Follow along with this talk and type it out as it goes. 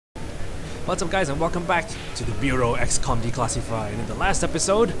What's up guys, and welcome back to the Bureau XCOM Declassified. In the last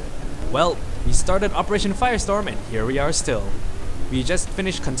episode, well, we started Operation Firestorm and here we are still. We just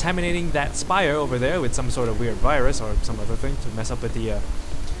finished contaminating that spire over there with some sort of weird virus or some other thing to mess up with the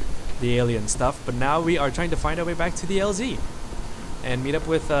alien stuff, but now we are trying to find our way back to the LZ and meet up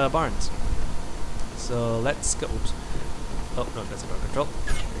with Barnes. So let's go. Oops. Oh no, that's a door control.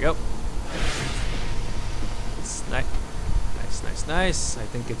 There we go. It's nice. Nice. I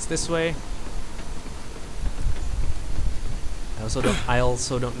think it's this way. I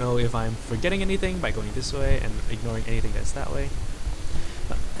also don't know if I'm forgetting anything by going this way and ignoring anything that's that way.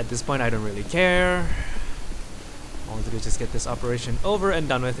 But at this point, I don't really care. All I want to do is just get this operation over and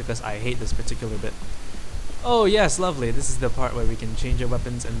done with because I hate this particular bit. Oh yes, lovely. This is the part where we can change our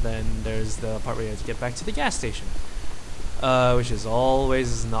weapons, and then there's the part where you have to get back to the gas station, which is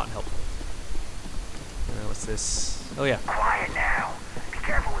always not helpful. What's this? Oh yeah. Quiet now. Be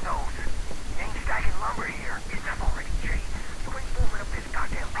careful with those. You ain't stacking lumber here. Enough already, Jay. You ain't moving up this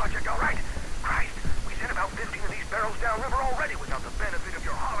goddamn project, all right? Christ, we sent about 15 of these barrels downriver already without the benefit of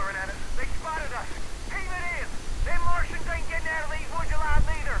your hollering at us. They spotted us. Heave it in. Them Martians ain't getting out of these woods alive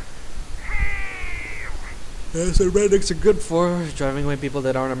neither. Heave! That's what rednecks are good for, driving away people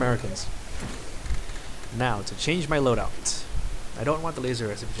that aren't Americans. Now, to change my loadout. I don't want the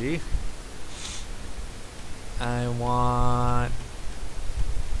laser SMG. I want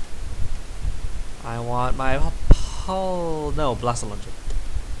my blaster launcher,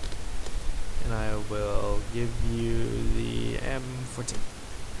 and I will give you the M14,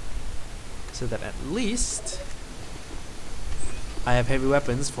 so that at least I have heavy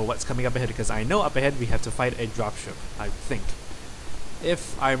weapons for what's coming up ahead. Because I know up ahead we have to fight a dropship. I think,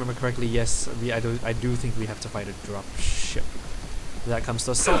 if I remember correctly, yes, I do think we have to fight a dropship that comes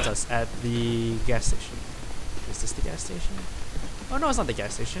to assault us at the gas station. Is this the gas station? Oh no, it's not the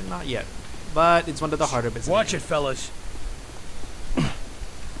gas station, not yet. But it's one of the harder bits. Watch it, fellas.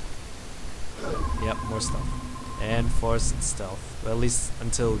 Yep, more stuff. And forced stealth. Well, at least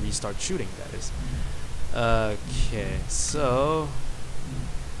until we start shooting, that is. Okay, so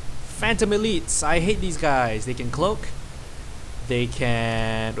Phantom Elites. I hate these guys. They can cloak. They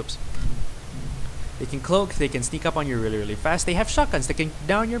can They can cloak, they can sneak up on you really fast. They have shotguns. They can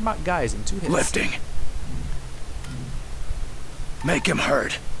down your guys in 2 hits. Lifting. Make him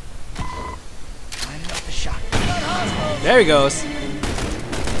hurt. Lining up the shot. There he goes.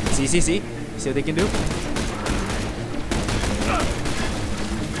 See? See what they can do?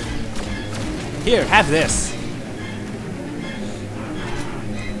 Here, have this.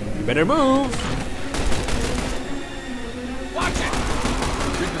 You better move. Watch it.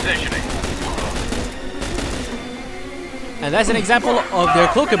 Repositioning. And that's an example of their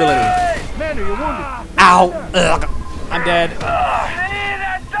cloak ability. Commander, you're wounded. Ow! Ugh. I'm dead. Hey,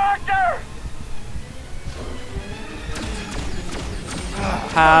 that doctor!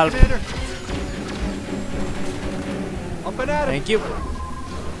 Help. Up and at him. Thank you.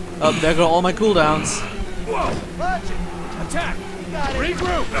 Oh, there go all my cooldowns. Whoa. Watch it. Attack. Got it.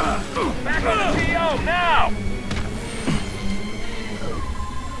 Regroup. Back on the PO now.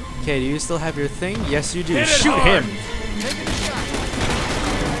 Okay, do you still have your thing? Yes, you do. Hit it Shoot hard. him. Taking a shot. I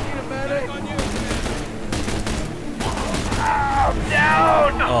need a medic.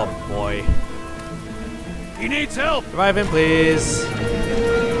 Down. Oh boy. He needs help. Revive him, please.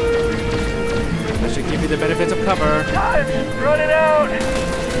 That should give you the benefits of cover. Time's running out.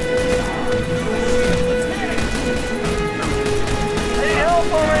 Need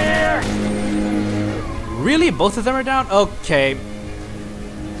help over here. Really? Both of them are down? Okay.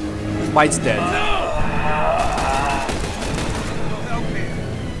 White's dead.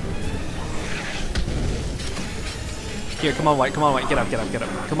 Here, come on, White. Come on, White. Get up.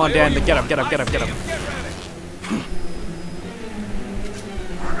 Come on, Dan. Get up.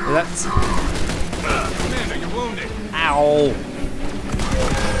 That's. Commander, you're wounded. Ow.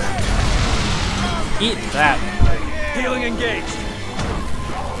 Eat that. Healing engaged.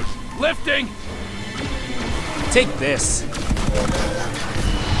 Lifting. Take this.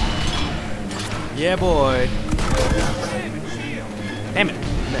 Yeah, boy. Damn it.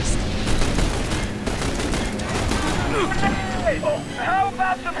 Missed. How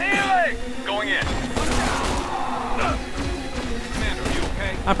about some healing? Going in. Commander, are you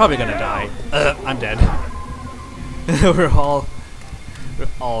okay? I'm probably gonna die. I'm dead. we're all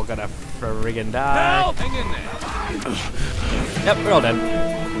gonna friggin' die. Help! Hang in there. Yep, we're all dead.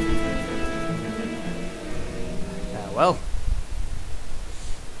 Well.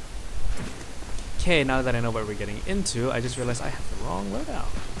 Okay, now that I know what we're getting into, I just realized I have the wrong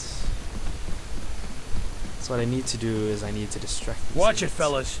loadout. So what I need to do is I need to distract these Watch it, idiots.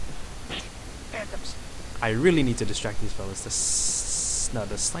 fellas. I really need to distract these fellas. The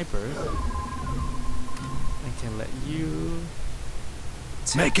sniper. I can let you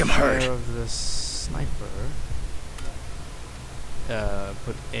Make him care hurt. of the sniper.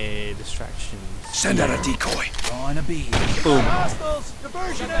 Put a distraction. Send out a decoy. On a beat. Boom. Hostiles!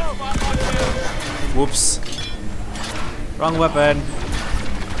 Diversion out! Whoops. Wrong weapon.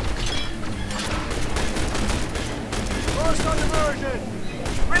 Lost on diversion.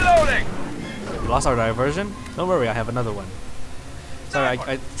 Reloading. Lost our diversion? Don't worry, I have another one. Sorry,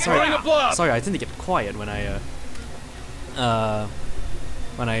 sorry, I tend to get quiet when I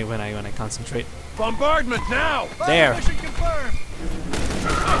concentrate. Bombardment now! There. Mission confirmed. Oh,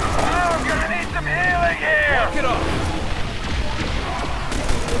 I'm gonna need some healing here! Lock it up.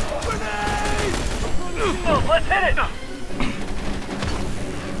 Oh, let's hit it!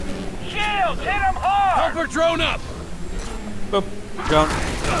 Shields, hit him hard! Helper drone up. Boop. Drone.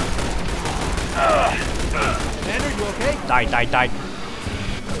 Commander, you okay? Die.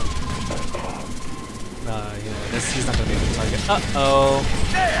 He's not gonna be able to target. Uh-oh.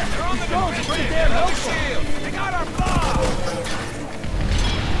 There! They're on the nose. It's pretty damn helpful. Shield. They got our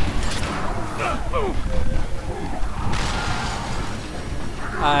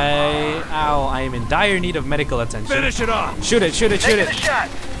I am in dire need of medical attention. Finish it off. Shoot it. Taking a shot!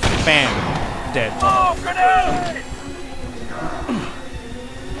 Bam. Dead. Oh, grenade!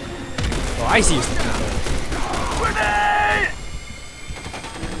 Oh, I see you. Grenade!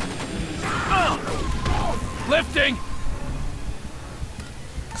 Lifting.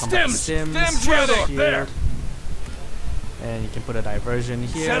 Combat Stems Stims ready. here. There. And you can put a diversion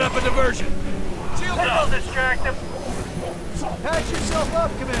here. Set up a diversion. This'll distract him! Patch yourself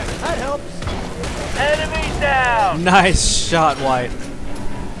up, Commander. That helps. Enemies down! Nice shot, White.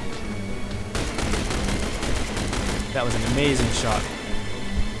 That was an amazing shot.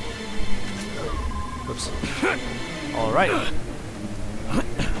 Whoops. All right.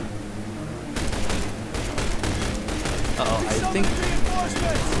 Uh-oh, I think.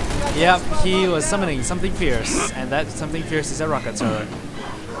 Yep, he was summoning something fierce, and that something fierce is a rocket turret.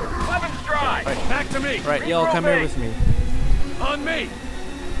 Weapon strike! Right. Back to me. Right, y'all come here with me. On me.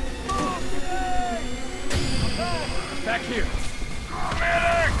 Back here.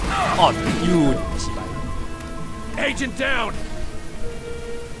 Oh, you. Agent down.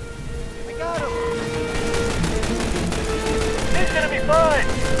 I got him! He's gonna be fine!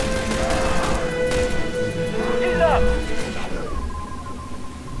 He's up!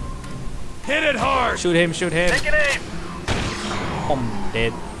 Hit it hard. Shoot him. Take an aim!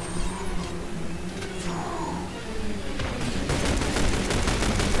 Dead.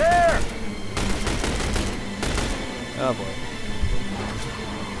 There! Oh boy.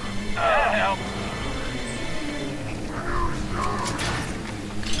 That helped.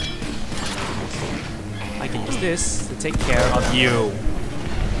 I can use this to take care of you.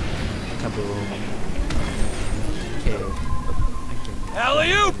 Kaboom. Okay. I can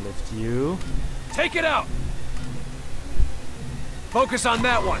Alley-oop. lift you. Take it out. Focus on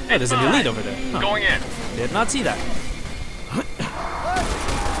that one. Oh, there's an elite over there. Huh. Going in. Did not see that.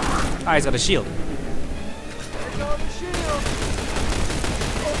 Ah, he's got a shield.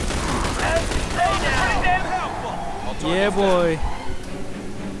 Yeah, boy.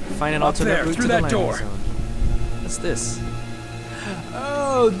 Find an alternate there, route through to the that landing door. zone. What's this?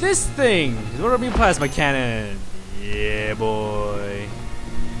 Oh, this thing! Rotary plasma cannon. Yeah, boy.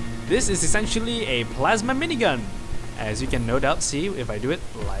 This is essentially a plasma minigun, as you can no doubt see if I do it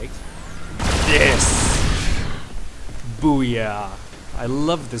like this. Booyah! I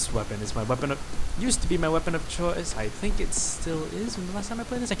love this weapon. It's my weapon of used to be my weapon of choice. I think it still is. When the last time I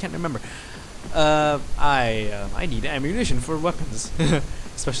played this, I can't remember. I need ammunition for weapons,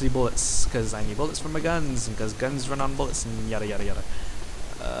 especially bullets, because I need bullets for my guns, and because guns run on bullets, and yada yada yada.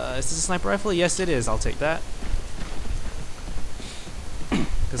 Is this a sniper rifle? Yes, it is. I'll take that.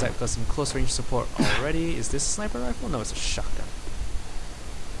 Because I've got some close range support already. Is this a sniper rifle? No, it's a shotgun.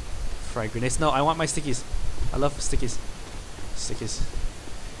 Frag grenades. No, I want my stickies. I love stickies. Stickies.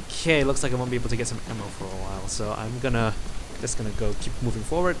 Okay, looks like I won't be able to get some ammo for a while, so I'm just gonna go keep moving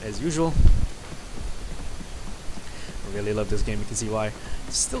forward as usual. I really love this game. You can see why.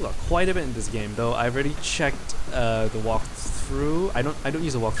 Still got quite a bit in this game, though. I've already checked the walkthrough. I don't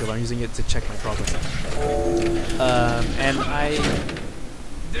use a walkthrough. I'm using it to check my progress. And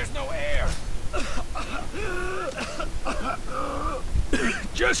There's no air.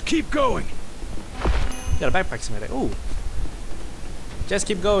 Just keep going. got a backpack somewhere. Oh. Just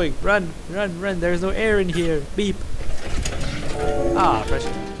keep going. Run, run, run. There's no air in here. Beep. Ah,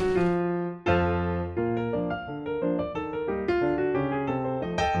 pressure.